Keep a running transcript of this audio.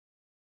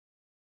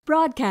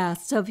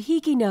Broadcasts of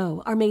HIKI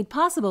NŌ are made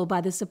possible by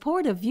the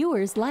support of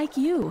viewers like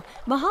you.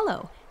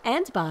 Mahalo.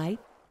 And by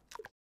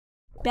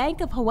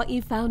Bank of Hawaii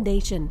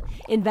Foundation,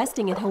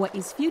 investing in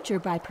Hawaii's future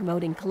by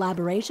promoting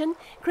collaboration,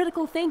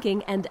 critical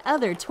thinking, and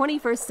other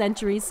 21st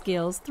century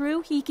skills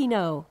through HIKI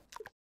NŌ.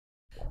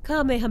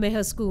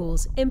 Kamehameha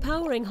Schools,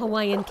 empowering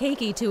Hawaiian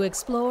keiki to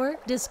explore,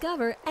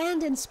 discover,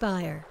 and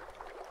inspire.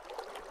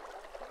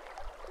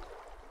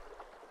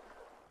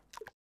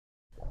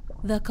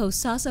 The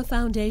Kosasa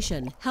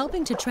Foundation,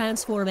 helping to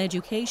transform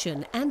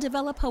education and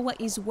develop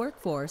Hawaii's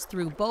workforce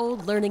through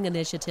bold learning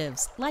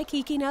initiatives like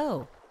HIKI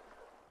NŌ.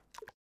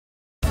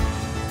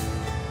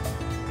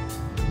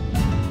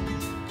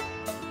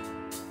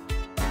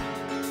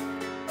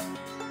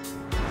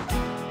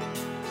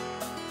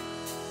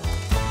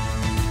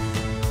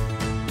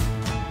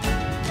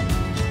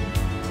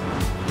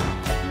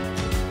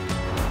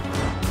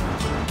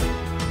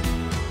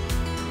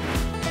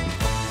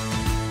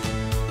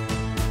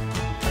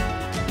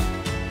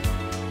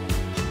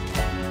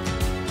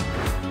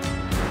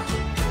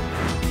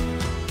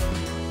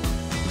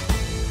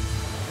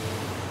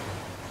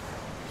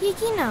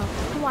 HIKI NŌ,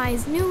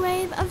 Hawaii's new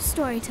wave of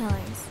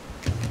storytellers.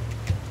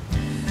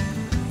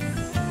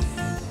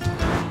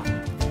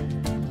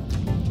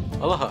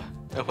 Aloha,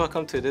 and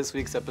welcome to this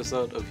week's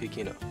episode of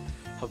HIKI NŌ,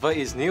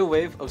 Hawaii's new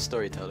wave of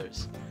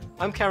storytellers.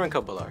 I'm Karen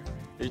Kabalar,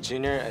 your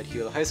junior at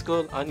Hilo High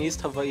School on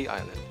East Hawaii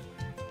Island.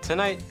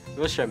 Tonight,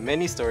 we'll share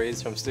many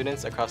stories from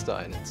students across the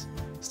islands.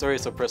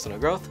 Stories of personal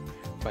growth,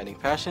 finding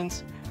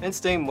passions, and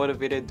staying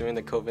motivated during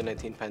the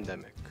COVID-19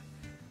 pandemic.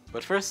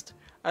 But first,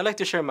 I'd like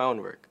to share my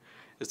own work.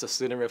 It's a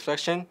student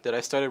reflection that I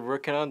started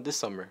working on this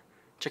summer.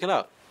 Check it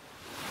out.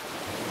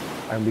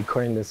 I'm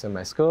recording this in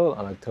my school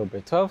on October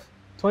 12,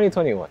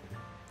 2021.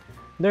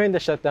 During the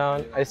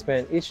shutdown, I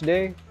spent each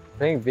day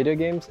playing video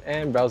games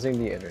and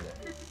browsing the internet.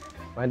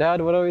 My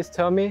dad would always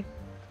tell me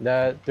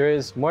that there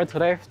is more to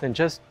life than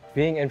just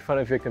being in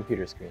front of your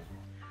computer screen.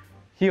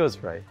 He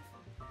was right.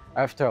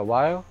 After a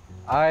while,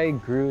 I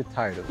grew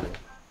tired of it.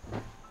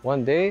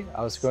 One day,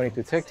 I was scrolling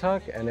through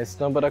TikTok and I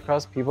stumbled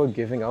across people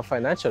giving out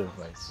financial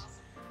advice.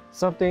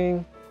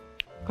 Something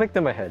clicked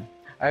in my head.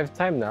 I have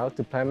time now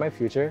to plan my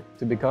future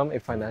to become a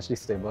financially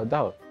stable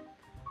adult.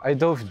 I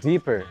dove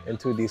deeper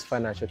into these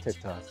financial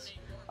TikToks.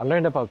 I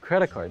learned about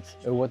credit cards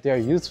and what they are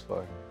used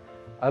for.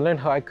 I learned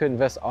how I could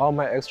invest all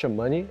my extra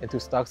money into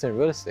stocks and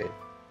real estate.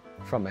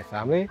 From my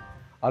family,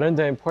 I learned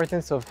the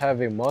importance of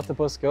having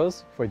multiple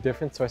skills for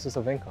different sources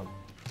of income.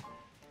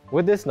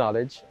 With this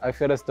knowledge, I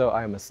feel as though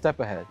I am a step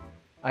ahead.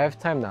 I have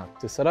time now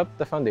to set up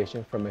the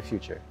foundation for my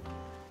future.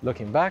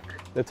 Looking back,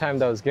 the time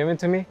that was given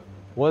to me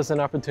was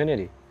an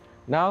opportunity.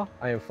 Now,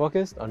 I am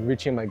focused on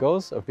reaching my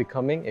goals of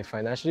becoming a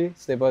financially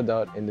stable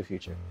adult in the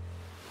future.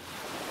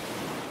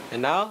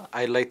 And now,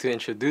 I'd like to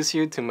introduce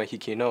you to my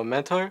HIKI NŌ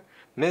mentor,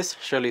 Miss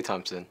Shirley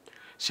Thompson.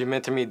 She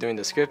mentored me during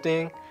the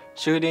scripting,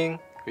 shooting,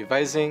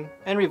 revising,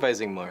 and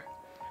revising more.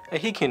 At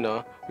HIKI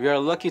NŌ, we are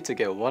lucky to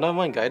get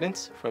one-on-one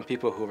guidance from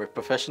people who work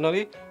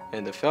professionally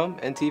in the film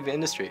and TV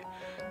industry.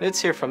 Let's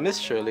hear from Miss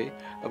Shirley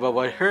about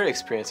what her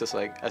experience is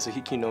like as a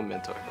HIKI NŌ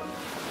mentor.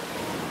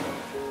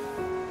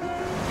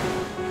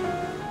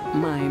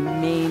 My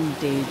main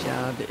day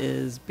job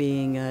is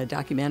being a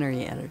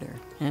documentary editor.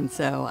 And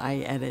so I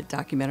edit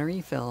documentary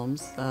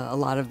films. A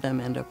lot of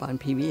them end up on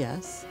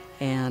PBS.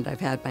 And I've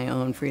had my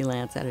own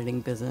freelance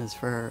editing business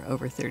for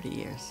over 30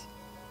 years.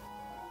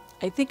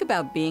 I think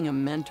about being a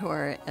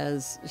mentor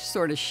as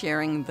sort of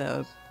sharing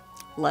the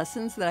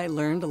lessons that I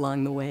learned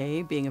along the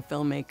way, being a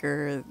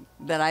filmmaker,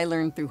 that I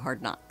learned through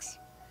hard knocks,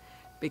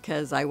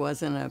 because I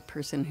wasn't a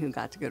person who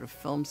got to go to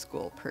film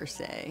school per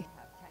se.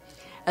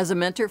 As a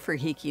mentor for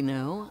HIKI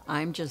NŌ,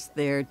 I'm just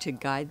there to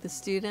guide the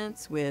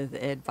students with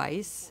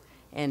advice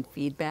and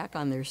feedback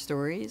on their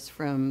stories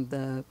from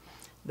the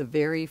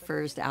very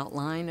first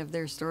outline of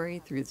their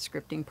story through the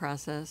scripting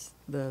process,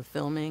 the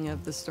filming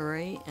of the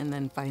story, and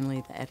then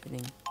finally the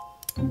editing.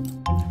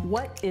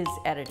 What is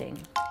editing?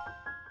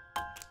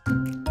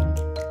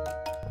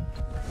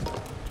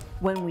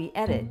 When we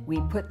edit, we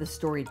put the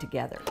story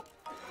together.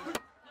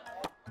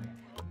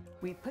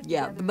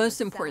 The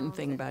most important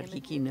thing about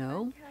HIKI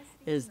NŌ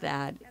is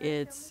that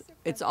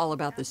it's all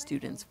about the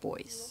student's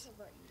voice.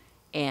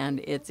 And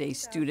it's a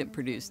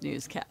student-produced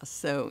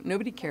newscast. So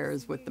nobody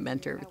cares what the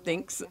mentor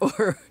thinks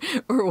or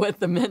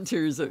what the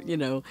mentor's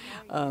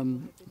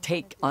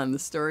take on the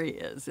story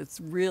is.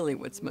 It's really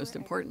what's most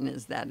important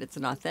is that it's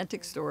an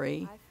authentic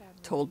story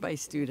told by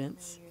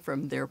students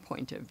from their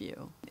point of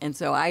view. And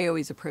so I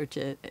always approach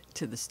it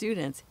to the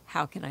students,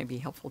 how can I be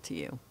helpful to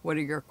you? What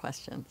are your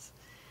questions?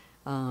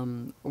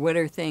 What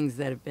are things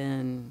that have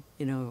been,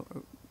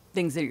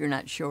 things that you're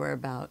not sure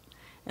about?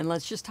 And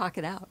let's just talk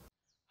it out.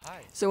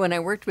 So when I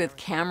worked with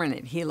Cameron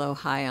at Hilo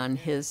High on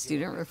his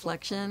student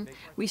reflection,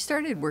 we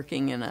started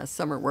working in a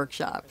summer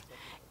workshop.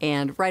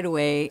 And right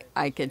away,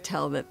 I could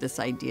tell that this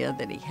idea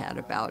that he had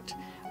about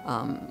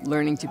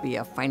learning to be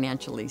a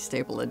financially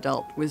stable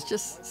adult was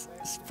just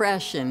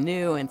fresh and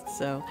new. And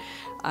so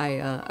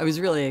I was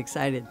really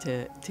excited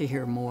to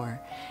hear more.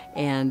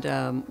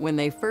 And when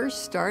they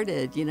first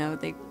started, you know,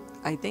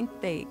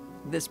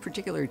 this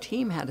particular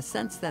team had a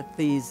sense that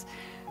these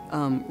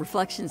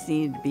reflections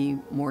needed to be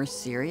more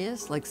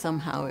serious. Like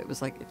somehow it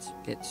was like,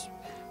 it's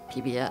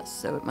PBS,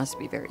 so it must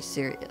be very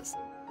serious.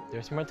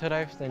 There's more to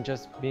life than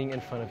just being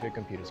in front of your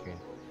computer screen.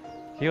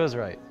 He was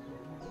right.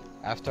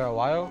 After a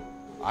while,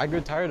 I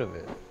grew tired of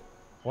it.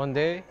 One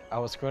day, I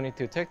was scrolling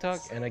through TikTok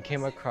and I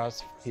came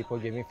across people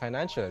giving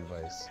financial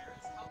advice.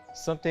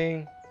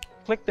 Something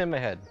clicked in my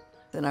head.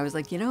 And I was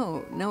like, you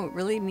know, no, it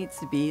really needs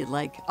to be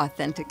like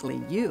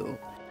authentically you.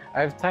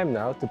 I have time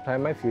now to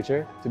plan my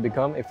future to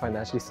become a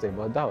financially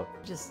stable adult.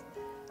 Just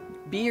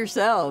be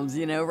yourselves,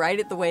 you know, write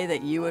it the way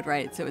that you would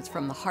write it, so it's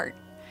from the heart.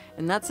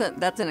 And that's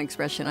an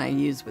expression I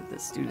use with the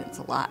students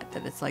a lot,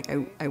 that it's like,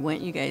 I want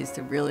you guys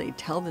to really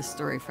tell the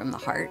story from the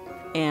heart.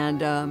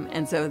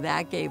 And so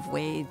that gave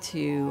way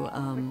to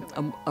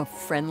a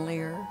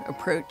friendlier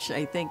approach,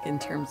 I think, in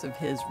terms of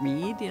his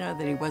read, you know,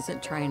 that he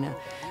wasn't trying to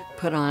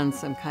put on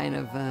some kind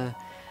of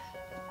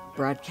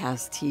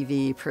broadcast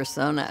TV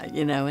persona,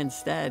 you know,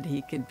 instead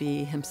he could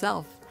be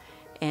himself.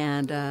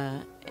 And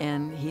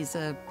he's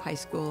a high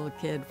school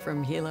kid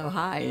from Hilo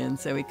High, and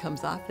so he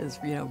comes off as,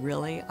 you know,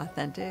 really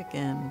authentic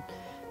and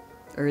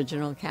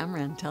original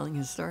Cameron telling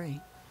his story.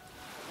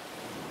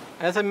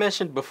 As I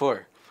mentioned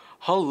before,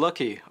 how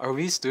lucky are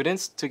we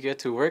students to get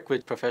to work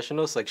with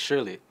professionals like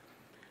Shirley?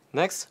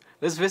 Next,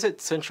 let's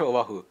visit Central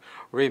Oʻahu,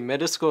 where a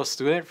middle school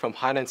student from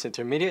Highlands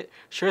Intermediate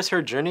shares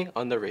her journey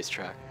on the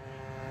racetrack.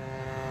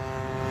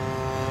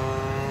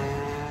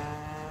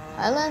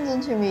 Highlands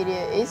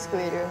Intermediate 8th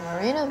grader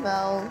Marina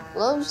Vowell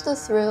loves the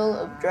thrill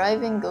of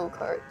driving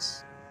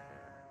go-karts.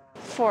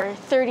 For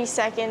 30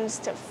 seconds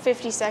to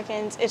 50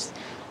 seconds, it's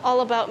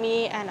all about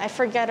me and I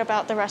forget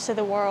about the rest of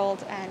the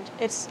world, and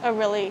it's a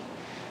really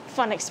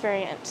fun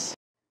experience.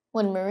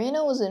 When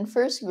Marina was in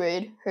 1st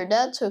grade, her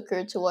dad took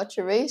her to watch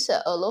a race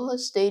at Aloha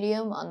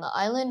Stadium on the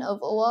island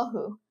of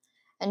Oʻahu,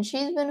 and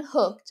she's been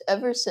hooked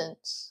ever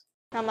since.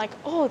 I'm like,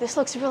 oh, this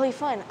looks really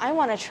fun. I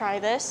want to try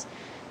this.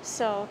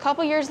 So a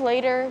couple years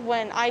later,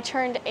 when I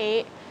turned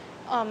 8,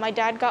 my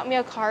dad got me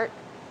a kart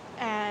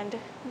and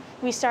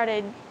we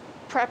started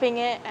prepping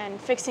it and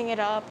fixing it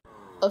up.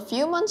 A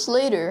few months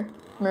later,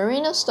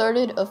 Marina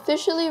started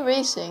officially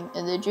racing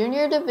in the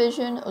junior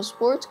division of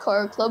Sports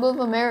Car Club of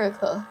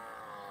America.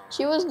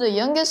 She was the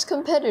youngest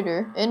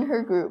competitor in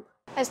her group.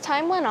 As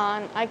time went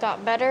on, I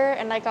got better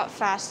and I got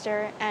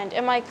faster, and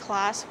in my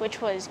class, which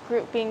was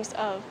groupings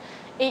of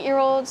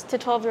 8-year-olds to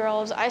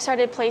 12-year-olds, I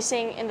started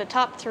placing in the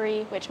top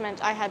 3, which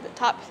meant I had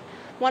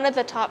one of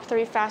the top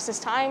 3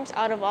 fastest times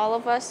out of all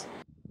of us.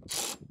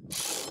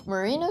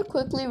 Marina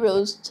quickly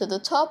rose to the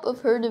top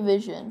of her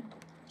division.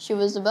 She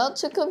was about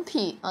to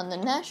compete on the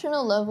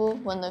national level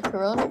when the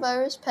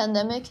coronavirus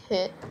pandemic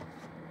hit,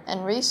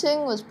 and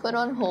racing was put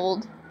on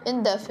hold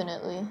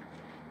indefinitely.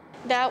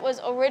 That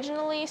was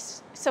originally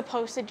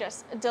supposed to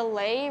just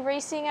delay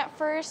racing at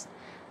first,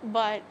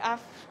 but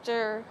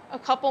after a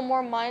couple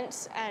more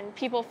months and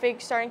people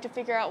starting to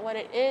figure out what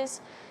it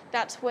is,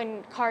 that's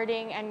when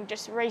karting and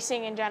just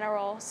racing in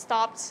general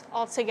stopped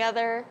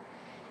altogether.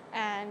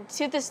 And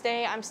to this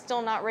day, I'm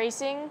still not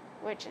racing,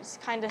 which is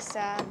kind of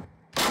sad.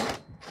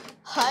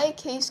 High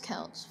case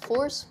counts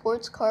forced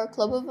Sports Car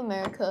Club of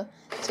America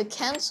to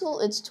cancel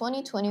its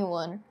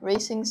 2021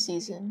 racing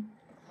season.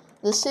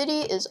 The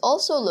city is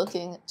also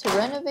looking to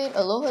renovate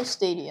Aloha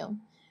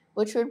Stadium,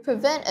 which would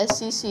prevent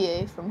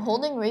SCCA from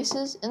holding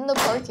races in the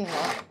parking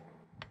lot.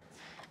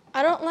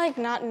 I don't like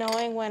not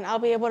knowing when I'll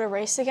be able to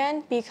race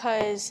again,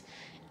 because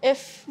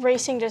if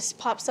racing just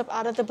pops up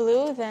out of the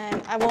blue,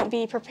 then I won't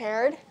be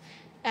prepared,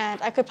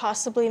 and I could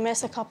possibly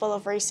miss a couple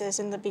of races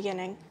in the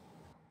beginning.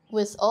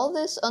 With all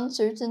this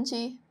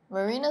uncertainty,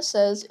 Marina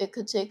says it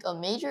could take a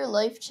major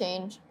life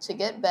change to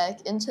get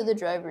back into the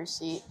driver's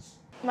seat.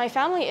 My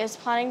family is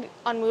planning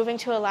on moving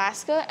to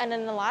Alaska, and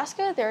in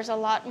Alaska, there's a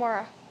lot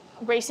more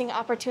racing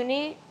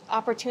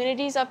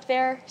opportunities up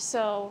there,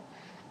 so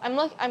I'm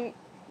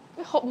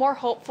more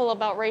hopeful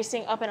about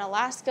racing up in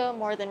Alaska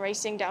more than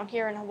racing down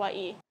here in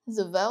Hawaii.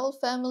 The Vowell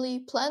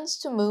family plans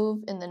to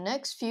move in the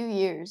next few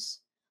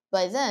years.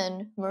 By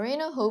then,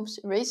 Marina hopes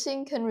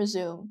racing can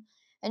resume,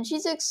 and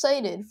she's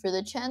excited for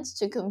the chance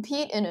to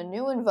compete in a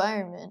new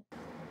environment.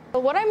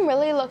 What I'm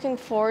really looking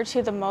forward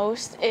to the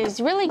most is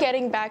really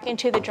getting back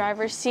into the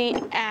driver's seat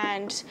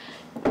and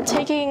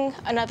taking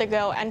another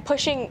go and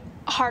pushing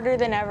harder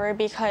than ever,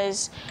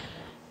 because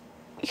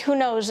who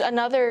knows,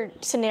 another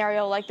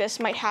scenario like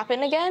this might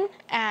happen again,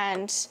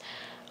 and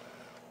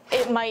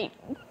I might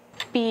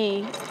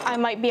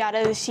be out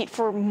of the seat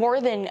for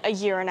more than a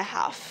year and a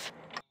half.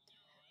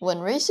 When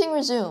racing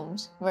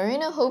resumes,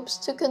 Marina hopes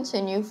to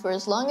continue for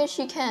as long as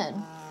she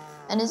can,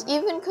 and is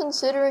even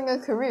considering a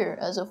career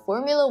as a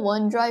Formula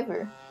One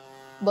driver.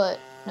 But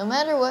no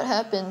matter what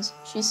happens,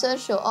 she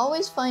says she'll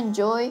always find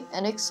joy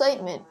and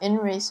excitement in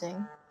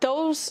racing.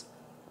 Those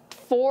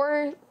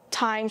 4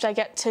 times I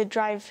get to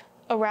drive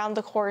around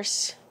the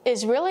course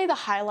is really the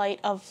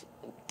highlight of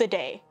the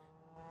day.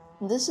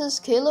 This is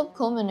Caleb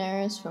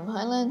Colmenares from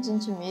Highlands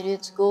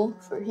Intermediate School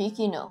for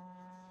HIKI NŌ.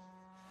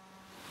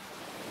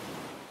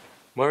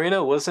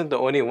 Marina wasn't the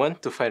only one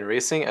to find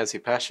racing as a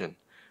passion.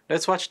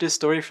 Let's watch this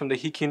story from the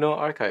HIKI NŌ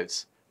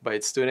archives by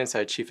its students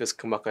at Chiefess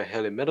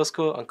Kamakahelei Middle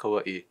School on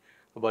Kauaʻi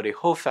about a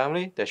whole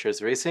family that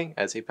shares racing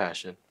as a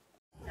passion.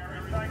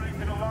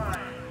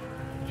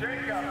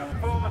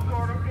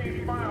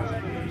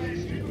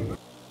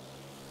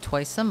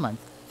 Twice a month,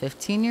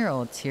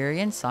 15-year-old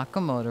Tyrion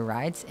Sakamoto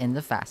rides in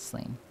the fast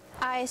lane.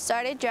 I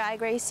started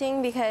drag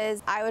racing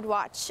because I would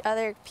watch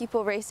other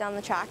people race down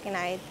the track and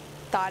I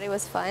thought it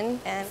was fun.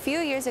 And a few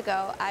years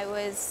ago, I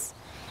was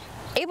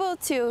able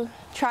to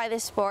try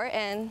this sport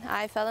and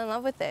I fell in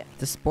love with it.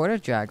 The sport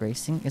of drag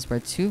racing is where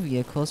two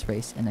vehicles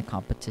race in a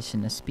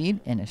competition of speed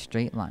in a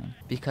straight line.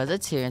 Because of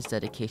Tyrion's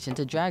dedication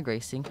to drag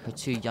racing, her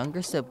two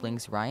younger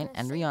siblings, Ryan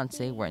and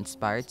Riance, were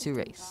inspired to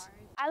race.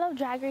 I love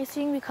drag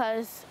racing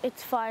because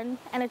it's fun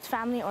and it's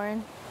family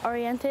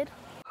oriented.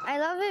 I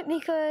love it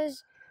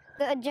because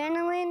the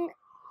adrenaline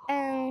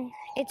and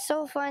it's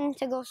so fun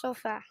to go so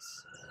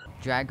fast.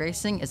 Drag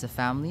racing is a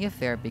family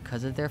affair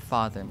because of their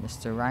father,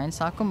 Mr. Ryan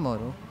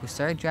Sakamoto, who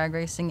started drag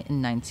racing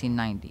in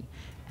 1990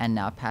 and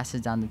now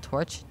passes down the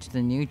torch to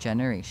the new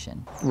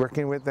generation.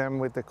 Working with them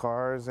with the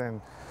cars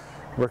and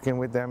working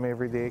with them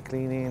every day,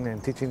 cleaning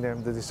and teaching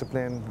them the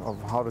discipline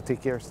of how to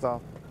take care of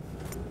stuff.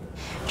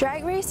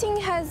 Drag racing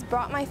has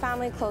brought my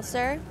family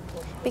closer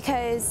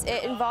because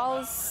it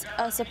involves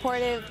a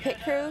supportive pit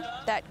crew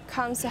that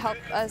comes to help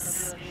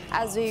us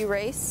as we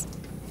race.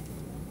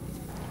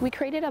 We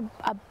created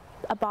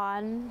a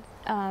bond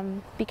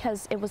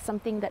because it was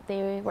something that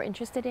they were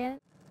interested in.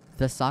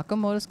 The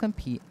Sakamotos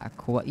compete at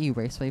Kauaʻi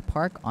Raceway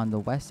Park on the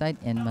west side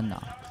in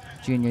Manaʻ.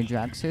 Junior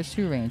dragsters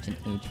who range in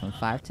age from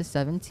 5 to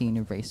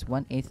 17 race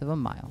 1/8 of a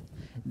mile.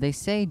 They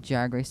say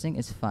drag racing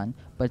is fun,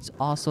 but it's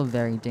also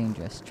very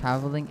dangerous,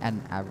 traveling at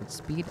an average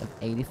speed of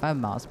 85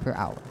 miles per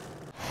hour.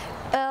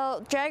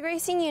 Well, drag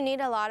racing, you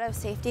need a lot of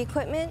safety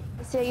equipment.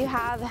 So you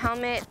have a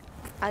helmet,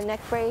 a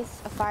neck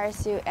brace, a fire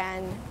suit,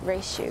 and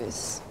race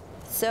shoes.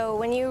 So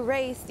when you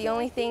race, the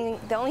only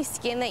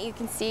skin that you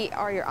can see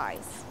are your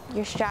eyes.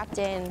 You're strapped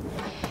in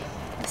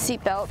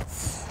seat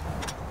belts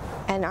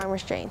and arm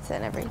restraints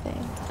and everything.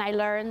 I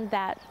learned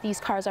that these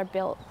cars are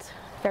built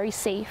very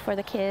safe for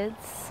the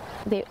kids.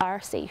 They are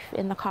safe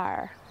in the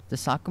car. The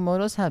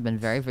Sakamotos have been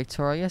very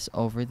victorious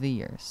over the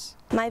years.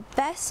 My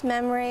best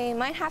memory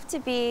might have to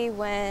be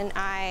when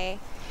I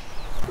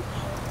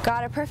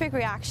got a perfect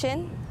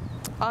reaction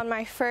on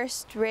my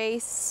first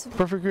race.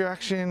 Perfect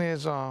reaction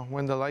is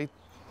when the light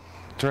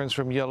turns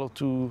from yellow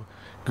to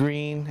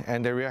green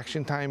and the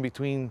reaction time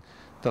between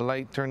the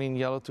light turning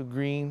yellow to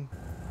green.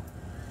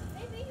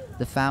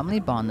 The family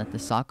bond that the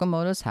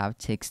Sakamotos have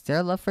takes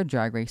their love for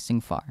drag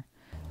racing far.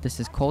 This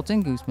is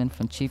Colton Guzman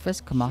from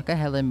Chiefess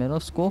Kamakahelei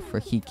Middle School for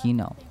HIKI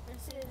NŌ.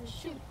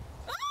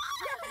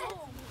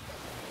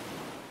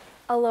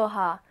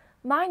 Aloha,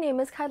 my name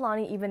is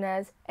Kailani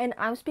Ibanez and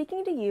I'm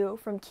speaking to you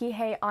from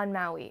Kihei on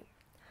Maui.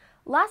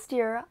 Last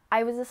year,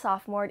 I was a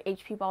sophomore at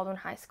HP Baldwin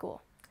High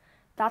School.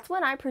 That's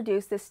when I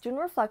produced this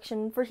student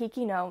reflection for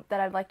HIKI NŌ that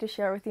I'd like to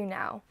share with you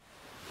now.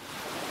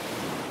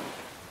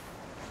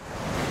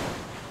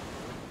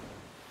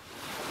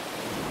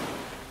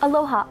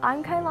 Aloha,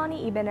 I'm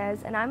Kailani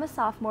Ibanez and I'm a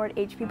sophomore at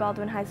HP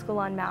Baldwin High School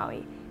on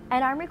Maui,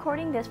 and I'm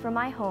recording this from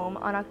my home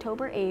on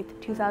October 8th,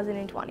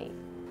 2020.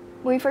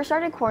 When we first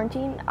started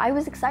quarantine, I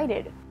was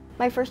excited.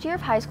 My first year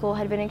of high school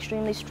had been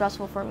extremely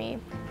stressful for me,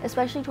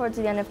 especially towards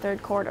the end of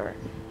third quarter,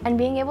 and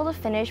being able to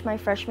finish my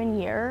freshman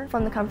year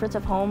from the comforts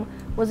of home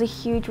was a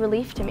huge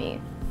relief to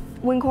me.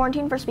 When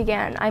quarantine first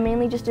began, I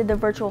mainly just did the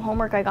virtual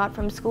homework I got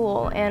from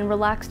school and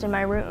relaxed in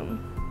my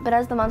room. But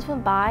as the months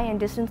went by and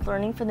distance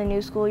learning for the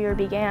new school year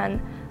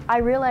began, I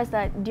realized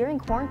that during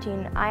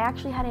quarantine, I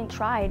actually hadn't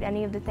tried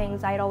any of the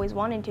things I had always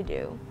wanted to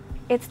do.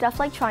 It's stuff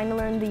like trying to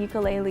learn the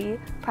ukulele,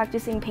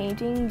 practicing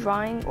painting,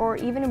 drawing, or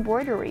even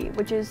embroidery,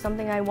 which is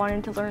something I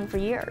wanted to learn for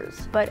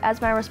years. But as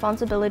my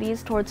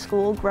responsibilities towards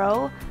school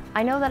grow,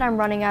 I know that I'm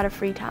running out of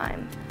free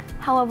time.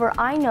 However,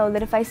 I know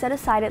that if I set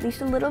aside at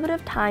least a little bit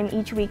of time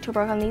each week to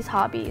work on these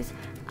hobbies,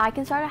 I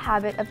can start a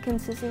habit of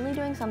consistently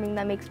doing something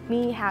that makes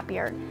me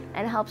happier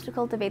and helps to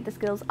cultivate the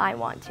skills I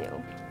want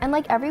to. And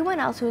like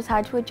everyone else who has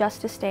had to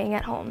adjust to staying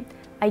at home,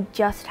 I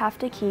just have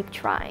to keep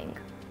trying,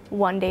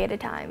 one day at a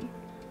time.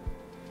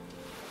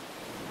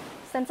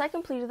 Since I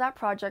completed that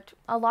project,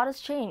 a lot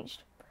has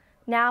changed.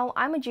 Now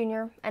I'm a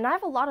junior and I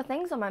have a lot of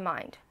things on my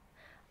mind.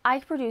 I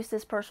produced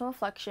this personal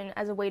reflection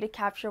as a way to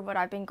capture what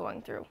I've been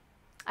going through.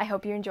 I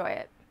hope you enjoy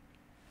it.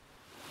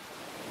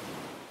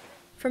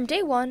 From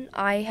day one,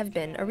 I have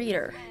been a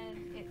reader.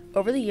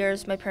 Over the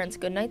years, my parents'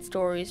 goodnight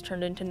stories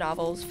turned into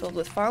novels filled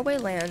with faraway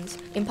lands,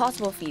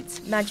 impossible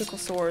feats, magical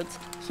swords,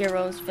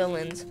 heroes,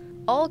 villains,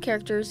 all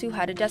characters who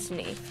had a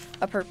destiny,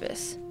 a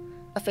purpose,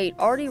 a fate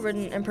already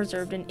written and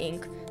preserved in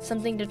ink,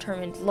 something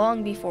determined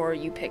long before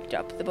you picked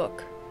up the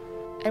book.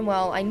 And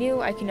while I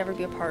knew I could never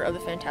be a part of the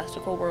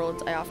fantastical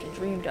worlds I often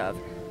dreamed of,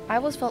 I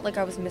always felt like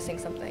I was missing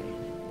something.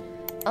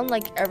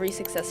 Unlike every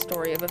success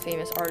story of a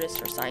famous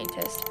artist or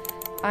scientist,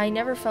 I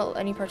never felt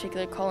any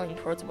particular calling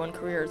towards one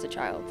career as a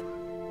child.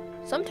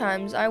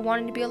 Sometimes I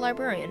wanted to be a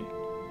librarian.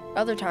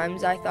 Other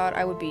times I thought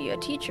I would be a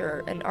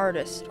teacher, an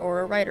artist,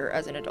 or a writer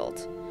as an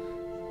adult.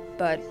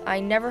 But I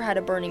never had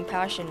a burning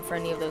passion for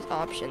any of those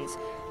options,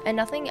 and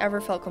nothing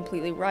ever felt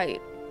completely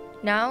right.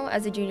 Now,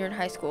 as a junior in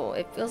high school,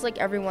 it feels like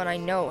everyone I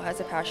know has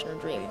a passion or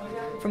dream.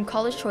 From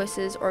college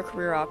choices or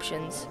career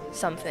options,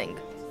 something.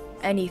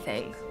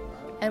 Anything.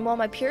 And while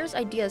my peers'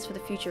 ideas for the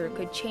future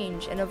could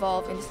change and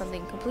evolve into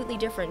something completely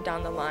different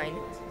down the line,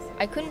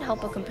 I couldn't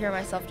help but compare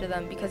myself to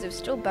them because it was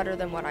still better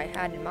than what I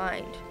had in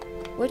mind,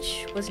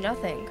 which was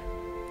nothing.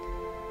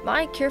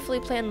 My carefully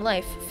planned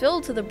life,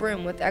 filled to the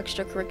brim with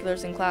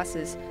extracurriculars and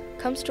classes,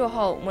 comes to a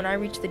halt when I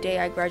reach the day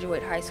I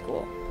graduate high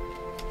school.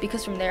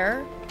 Because from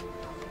there,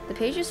 the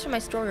pages to my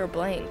story are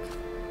blank.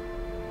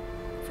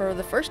 For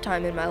the first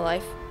time in my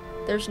life,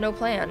 there's no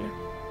plan.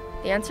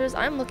 The answers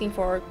I'm looking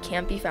for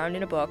can't be found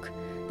in a book.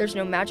 There's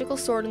no magical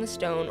sword in the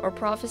stone or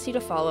prophecy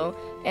to follow,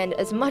 and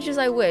as much as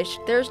I wish,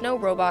 there's no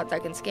robot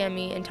that can scan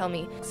me and tell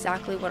me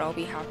exactly what I'll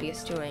be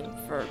happiest doing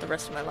for the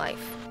rest of my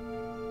life.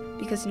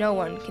 Because no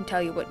one can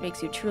tell you what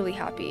makes you truly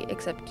happy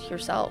except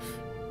yourself.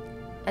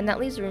 And that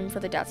leaves room for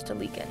the doubts to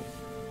leak in.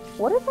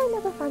 What if I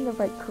never find the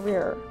right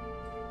career?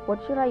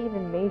 What should I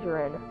even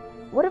major in?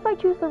 What if I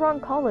choose the wrong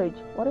college?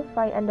 What if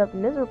I end up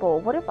miserable?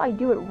 What if I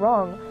do it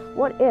wrong?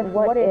 What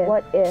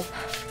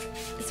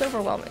if? It's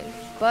overwhelming,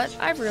 but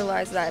I've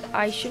realized that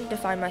I shouldn't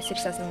define my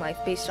success in life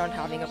based on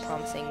having a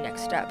promising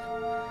next step.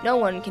 No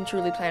one can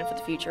truly plan for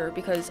the future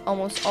because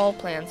almost all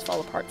plans fall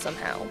apart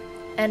somehow.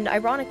 And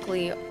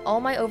ironically, all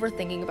my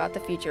overthinking about the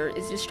future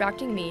is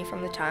distracting me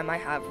from the time I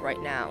have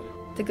right now.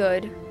 The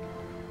good,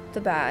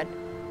 the bad,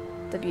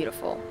 the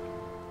beautiful.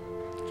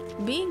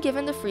 Being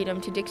given the freedom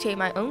to dictate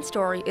my own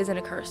story isn't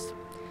a curse.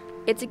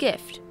 It's a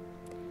gift.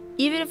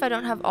 Even if I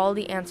don't have all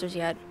the answers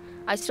yet,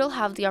 I still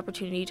have the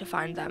opportunity to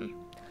find them.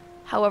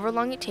 However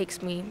long it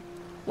takes me,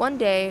 one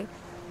day,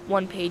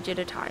 one page at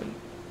a time.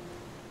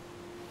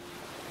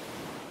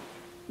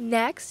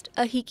 Next,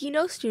 a HIKI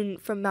NŌ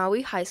student from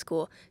Maui High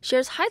School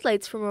shares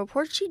highlights from a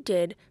report she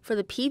did for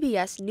the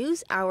PBS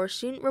NewsHour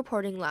Student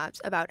Reporting Labs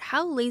about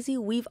how lazy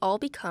we've all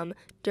become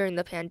during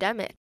the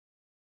pandemic.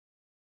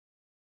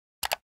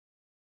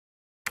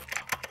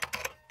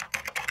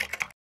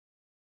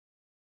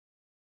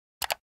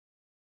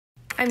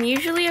 I'm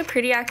usually a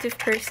pretty active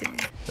person.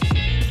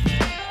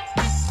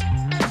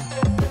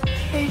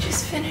 I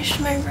just finished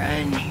my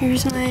run.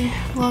 Here's my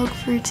vlog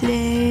for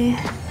today.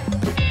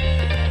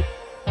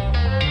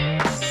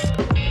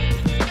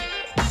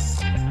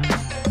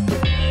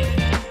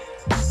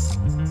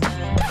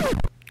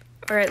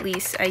 Or at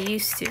least I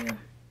used to.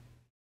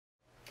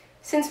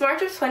 Since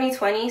March of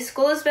 2020,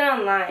 school has been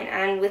online,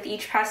 and with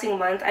each passing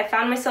month, I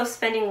found myself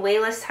spending way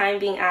less time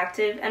being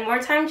active and more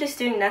time just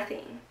doing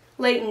nothing.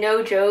 Like,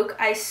 no joke,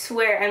 I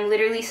swear I'm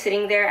literally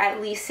sitting there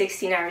at least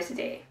 16 hours a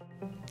day.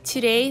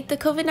 Today, the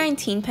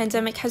COVID-19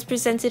 pandemic has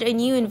presented a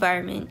new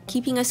environment,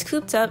 keeping us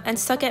cooped up and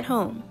stuck at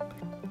home.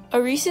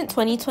 A recent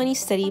 2020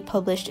 study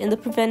published in the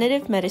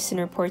Preventative Medicine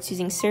Reports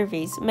using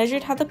surveys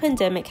measured how the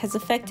pandemic has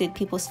affected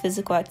people's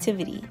physical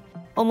activity.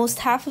 Almost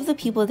half of the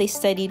people they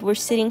studied were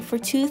sitting for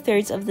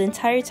 2/3 of the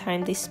entire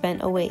time they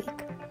spent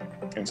awake.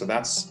 And so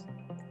that's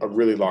a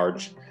really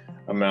large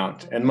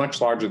amount, and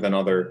much larger than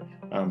other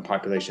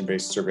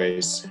population-based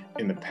surveys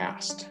in the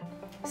past.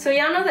 So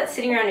y'all know that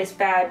sitting around is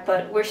bad,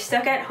 but we're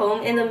stuck at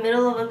home in the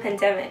middle of a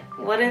pandemic.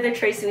 What other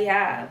choice do we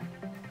have?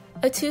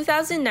 A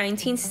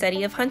 2019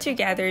 study of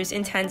hunter-gatherers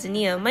in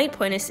Tanzania might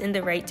point us in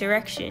the right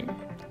direction.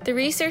 The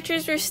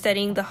researchers were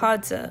studying the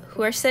Hadza,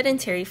 who are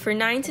sedentary for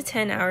 9 to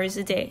 10 hours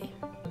a day.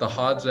 The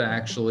Hadza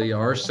actually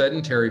are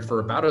sedentary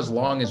for about as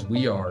long as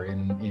we are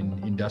in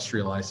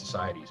industrialized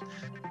societies.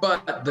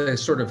 But the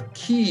sort of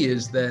key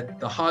is that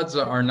the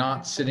Hadza are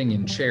not sitting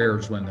in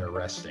chairs when they're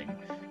resting.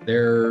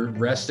 They're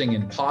resting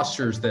in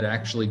postures that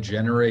actually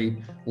generate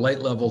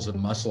light levels of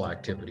muscle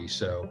activity.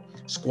 So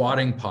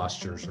squatting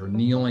postures or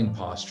kneeling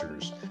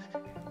postures.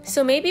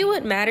 So maybe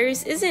what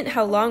matters isn't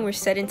how long we're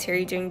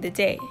sedentary during the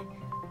day.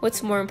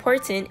 What's more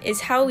important is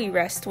how we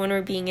rest when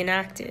we're being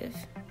inactive.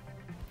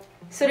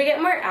 So to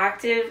get more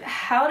active,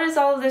 how does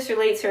all of this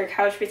relate to our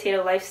couch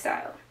potato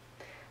lifestyle?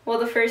 Well,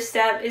 the first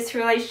step is to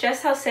realize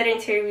just how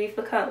sedentary we've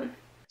become.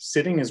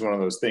 Sitting is one of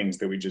those things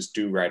that we just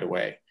do right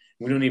away.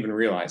 We don't even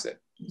realize it.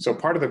 So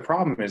part of the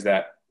problem is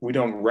that we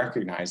don't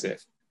recognize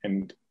it.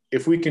 And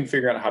if we can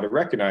figure out how to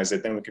recognize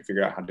it, then we can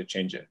figure out how to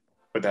change it.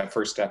 But that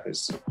first step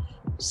is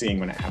seeing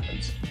when it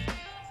happens.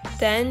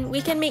 Then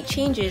we can make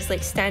changes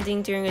like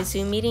standing during a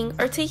Zoom meeting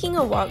or taking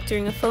a walk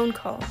during a phone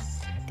call.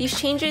 These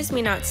changes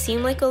may not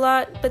seem like a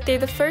lot, but they're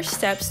the first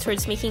steps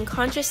towards making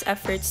conscious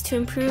efforts to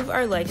improve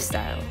our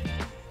lifestyle.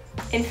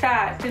 In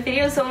fact, the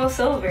video's almost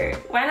over.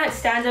 Why not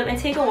stand up and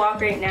take a walk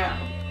right now?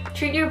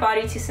 Treat your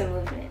body to some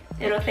movement.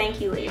 It'll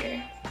thank you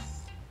later.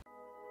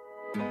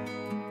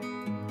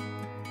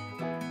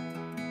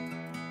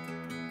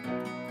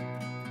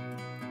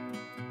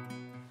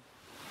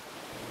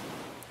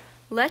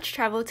 Let's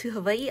travel to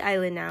Hawaii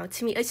Island now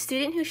to meet a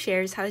student who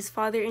shares how his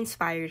father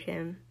inspired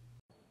him.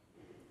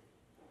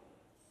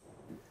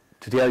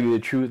 To tell you the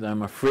truth,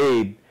 I'm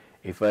afraid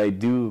if I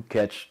do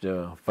catch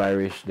the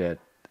virus, that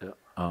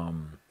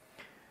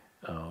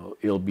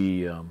it'll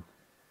be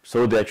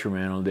so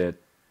detrimental that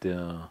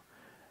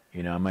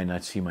I might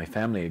not see my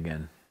family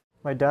again.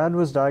 My dad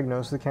was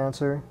diagnosed with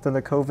cancer, then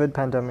the COVID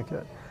pandemic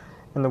hit,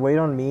 and the weight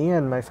on me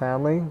and my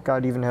family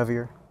got even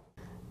heavier.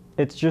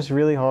 It's just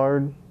really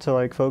hard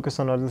to focus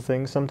on other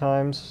things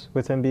sometimes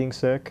with him being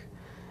sick.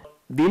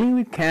 Dealing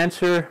with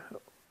cancer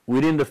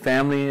within the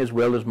family as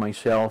well as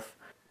myself,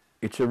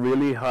 it's a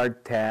really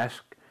hard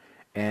task,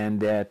 and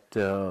that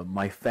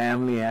my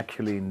family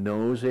actually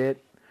knows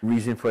it.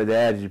 Reason for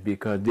that is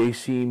because they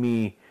see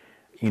me,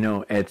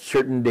 at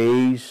certain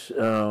days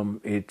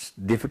it's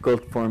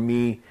difficult for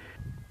me.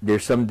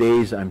 There's some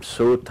days I'm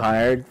so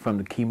tired from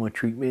the chemo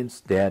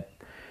treatments that,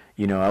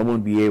 I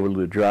won't be able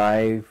to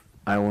drive,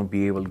 I won't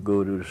be able to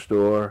go to the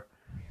store.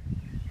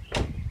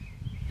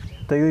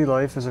 Daily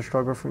life is a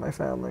struggle for my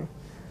family.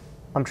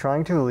 I'm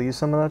trying to relieve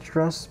some of that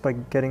stress by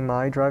getting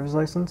my driver's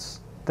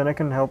license. Then I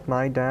can help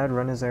my dad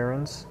run his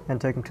errands and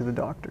take him to the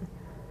doctor.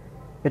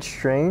 It's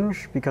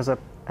strange because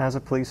as a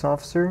police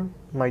officer,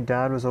 my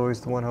dad was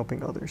always the one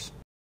helping others.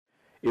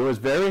 It was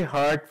very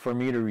hard for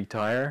me to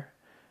retire,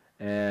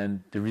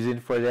 and the reason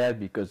for that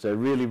because I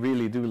really,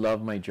 really do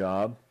love my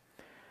job,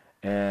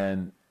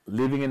 and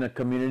living in a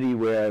community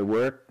where I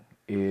work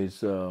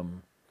is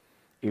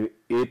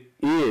it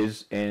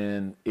is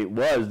and it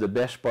was the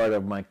best part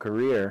of my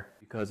career,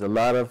 because a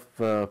lot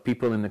of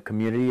people in the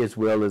community as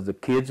well as the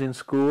kids in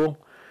school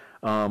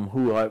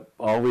who I've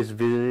always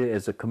visited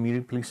as a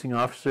community policing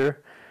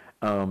officer,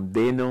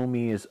 they know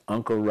me as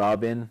Uncle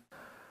Robin.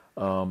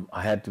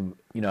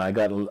 I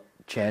got a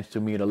chance to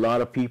meet a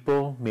lot of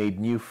people, made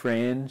new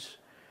friends,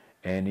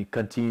 and it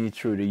continued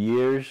through the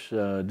years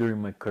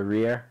during my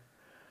career,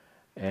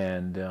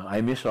 and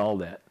I miss all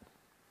that.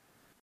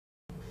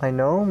 I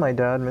know my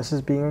dad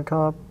misses being a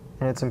cop,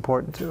 and it's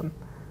important to him.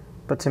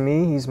 But to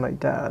me, he's my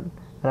dad,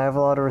 and I have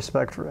a lot of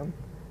respect for him.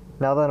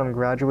 Now that I'm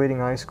graduating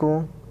high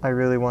school, I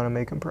really want to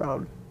make him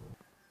proud.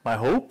 My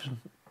hope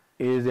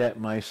is that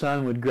my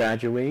son would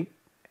graduate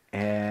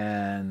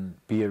and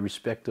be a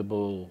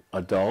respectable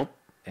adult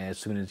as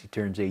soon as he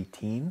turns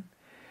 18.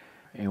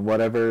 And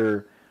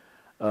whatever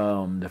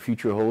the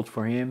future holds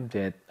for him,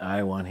 that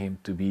I want him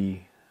to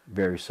be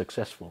very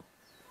successful.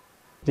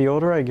 The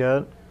older I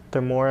get, the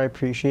more I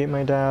appreciate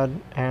my dad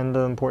and the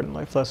important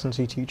life lessons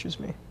he teaches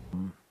me.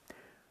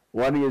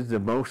 What is the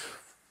most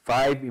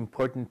 5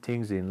 important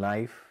things in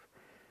life?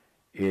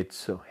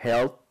 It's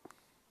health,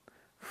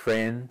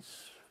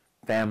 friends,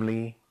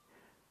 family,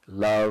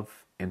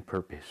 love, and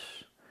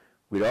purpose.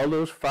 With all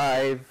those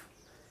 5,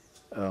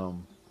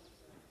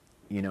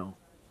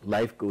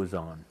 life goes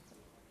on.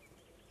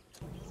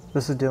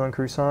 This is Dylan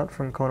Crusant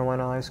from Kauaʻi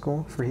High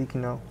School for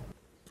HIKI NŌ.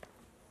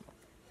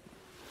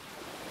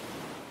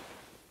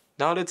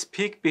 Now let's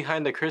peek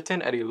behind the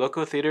curtain at a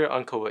local theater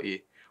on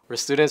Kauaʻi, where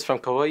students from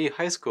Maui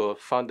High School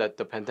found that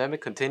the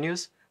pandemic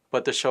continues,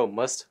 but the show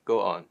must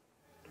go on.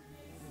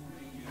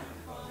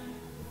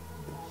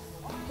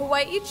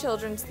 Hawaiʻi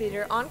Children's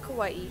Theater on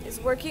Kauaʻi is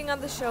working on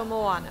the show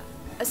Moana,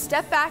 a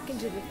step back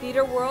into the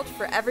theater world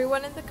for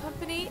everyone in the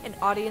company and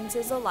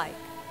audiences alike.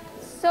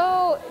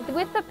 So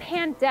with the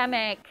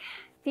pandemic,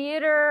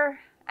 theater,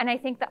 and I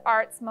think the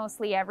arts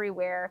mostly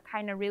everywhere,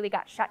 kind of really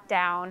got shut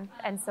down.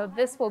 And so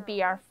this will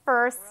be our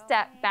first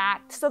step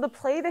back. So the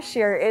play this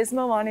year is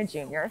Moana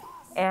Jr.,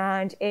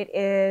 and it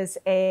is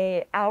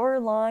an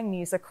hour-long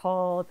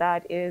musical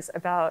that is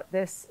about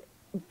this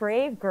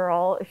brave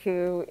girl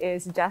who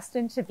is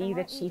destined to be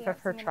the chief of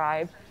her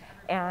tribe.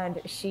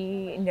 And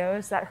she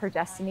knows that her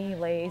destiny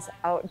lays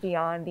out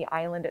beyond the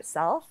island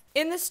itself.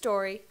 In the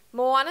story,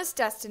 Moana's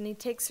destiny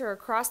takes her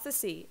across the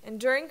sea, and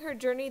during her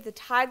journey, the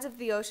tides of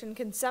the ocean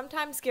can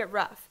sometimes get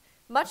rough,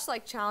 much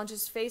like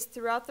challenges faced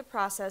throughout the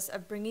process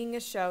of bringing a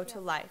show to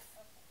life.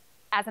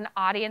 As an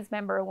audience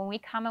member, when we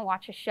come and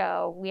watch a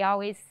show, we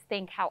always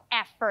think how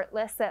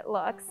effortless it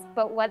looks,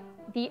 but what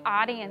the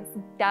audience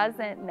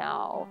doesn't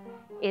know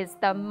is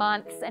the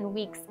months and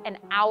weeks and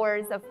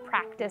hours of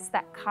practice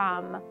that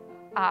come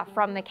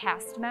from the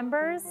cast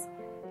members.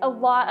 A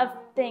lot of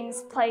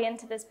things play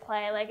into this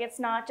play. Like, it's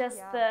not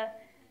just the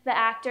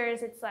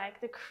actors, it's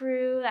like the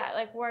crew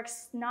that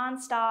works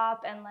nonstop,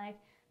 and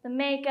the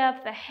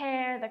makeup, the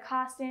hair, the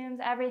costumes,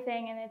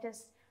 everything, and it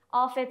just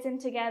all fits in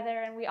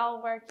together, and we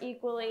all work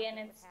equally, and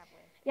it's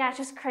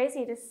just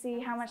crazy to see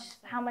how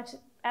much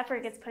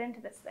effort gets put into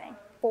this thing.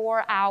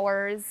 4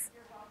 hours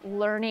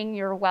learning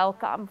You're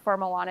Welcome for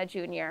Moana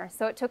Jr.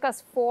 So it took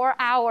us 4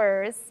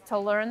 hours to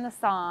learn the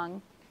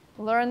song,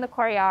 learn the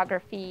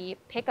choreography,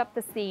 pick up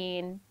the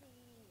scene,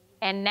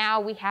 and now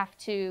we have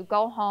to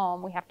go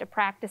home, we have to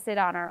practice it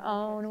on our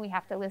own, we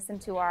have to listen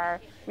to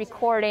our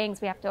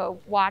recordings, we have to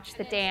watch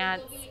the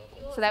dance,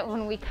 so that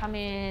when we come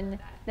in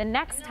the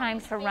next time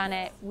to run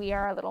it, we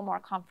are a little more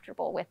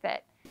comfortable with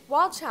it.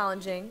 While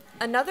challenging,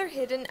 another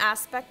hidden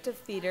aspect of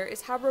theater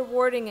is how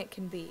rewarding it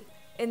can be,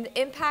 and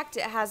the impact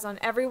it has on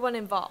everyone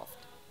involved.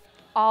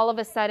 All of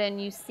a sudden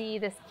you see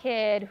this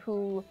kid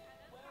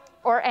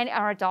or an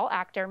adult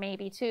actor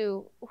maybe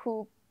too,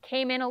 who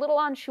came in a little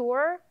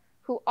unsure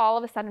who all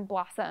of a sudden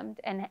blossomed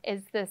and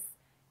is this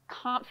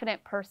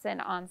confident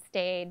person on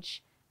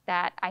stage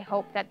that I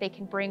hope that they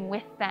can bring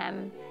with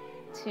them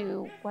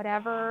to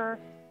whatever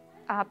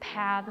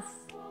paths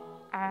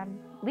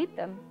lead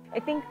them. I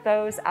think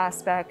those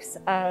aspects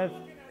of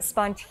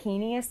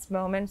spontaneous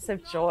moments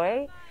of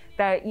joy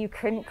that you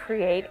couldn't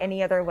create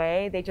any other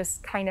way, they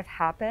just kind of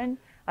happen.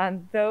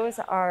 Those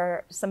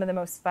are some of the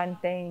most fun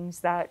things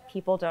that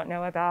people don't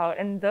know about.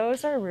 And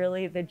those are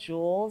really the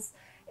jewels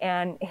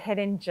and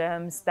hidden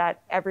gems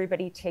that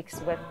everybody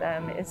takes with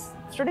them, is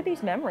sort of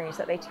these memories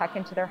that they tuck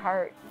into their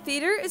heart.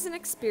 Theater is an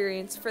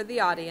experience for the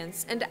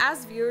audience, and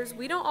as viewers,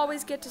 we don't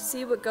always get to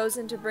see what goes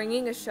into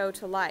bringing a show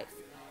to life.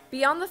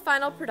 Beyond the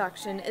final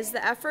production is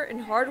the effort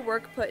and hard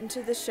work put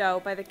into the show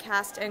by the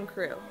cast and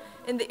crew,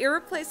 and the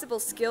irreplaceable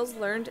skills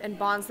learned and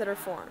bonds that are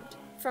formed.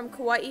 From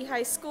Kauaʻi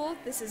High School,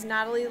 this is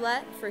Natalie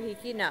Lett for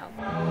HIKI NŌ.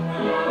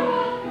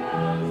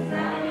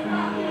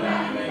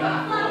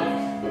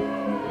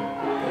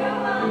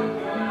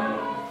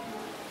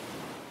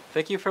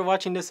 Thank you for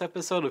watching this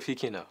episode of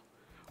HIKI NŌ.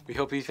 We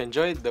hope you've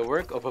enjoyed the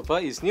work of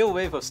Hawaiʻi's new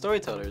wave of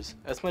storytellers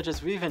as much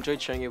as we've enjoyed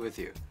sharing it with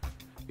you.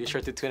 Be sure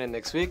to tune in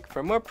next week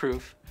for more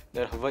proof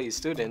that Hawaii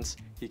students,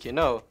 HIKI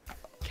NŌ,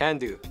 can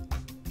do.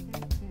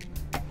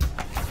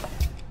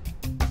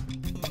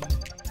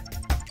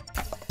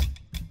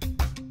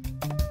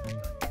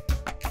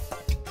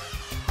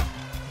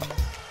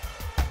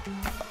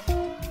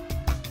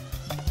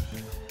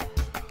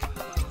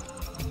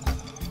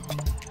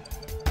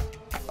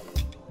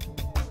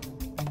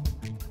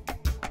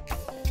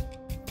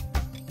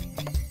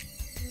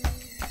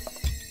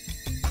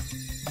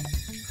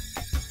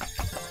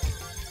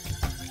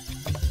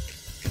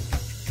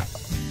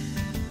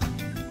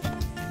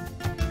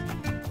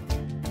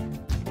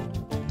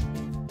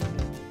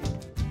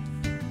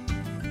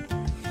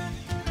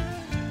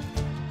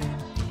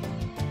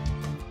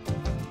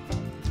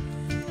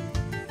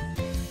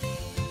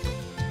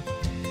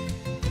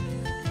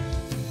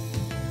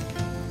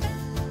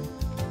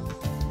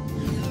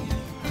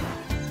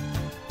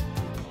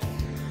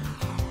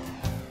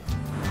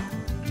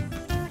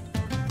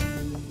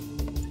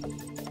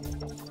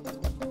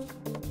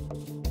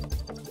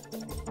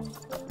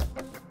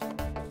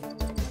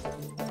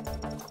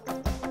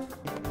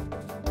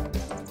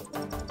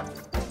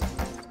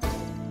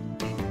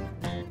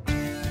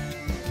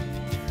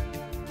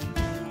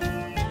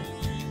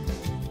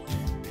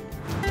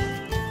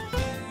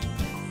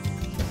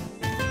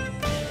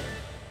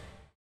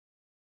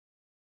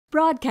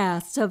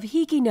 Broadcasts of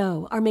HIKI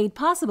NŌ are made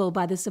possible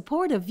by the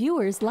support of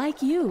viewers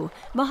like you.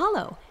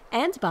 Mahalo.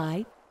 And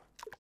by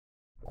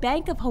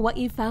Bank of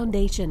Hawaii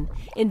Foundation,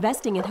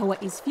 investing in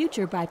Hawaii's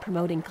future by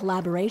promoting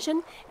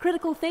collaboration,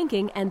 critical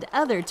thinking, and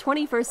other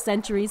 21st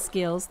century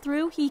skills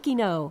through HIKI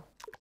NŌ.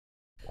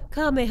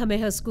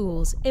 Kamehameha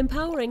Schools,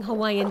 empowering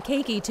Hawaiian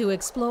keiki to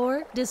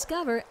explore,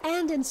 discover,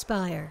 and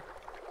inspire.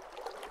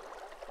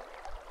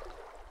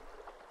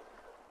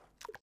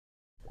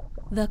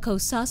 The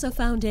Kosasa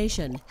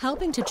Foundation,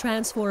 helping to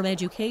transform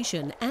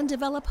education and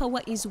develop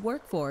Hawaii's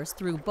workforce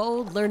through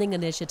bold learning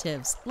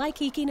initiatives like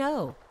HIKI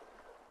NŌ.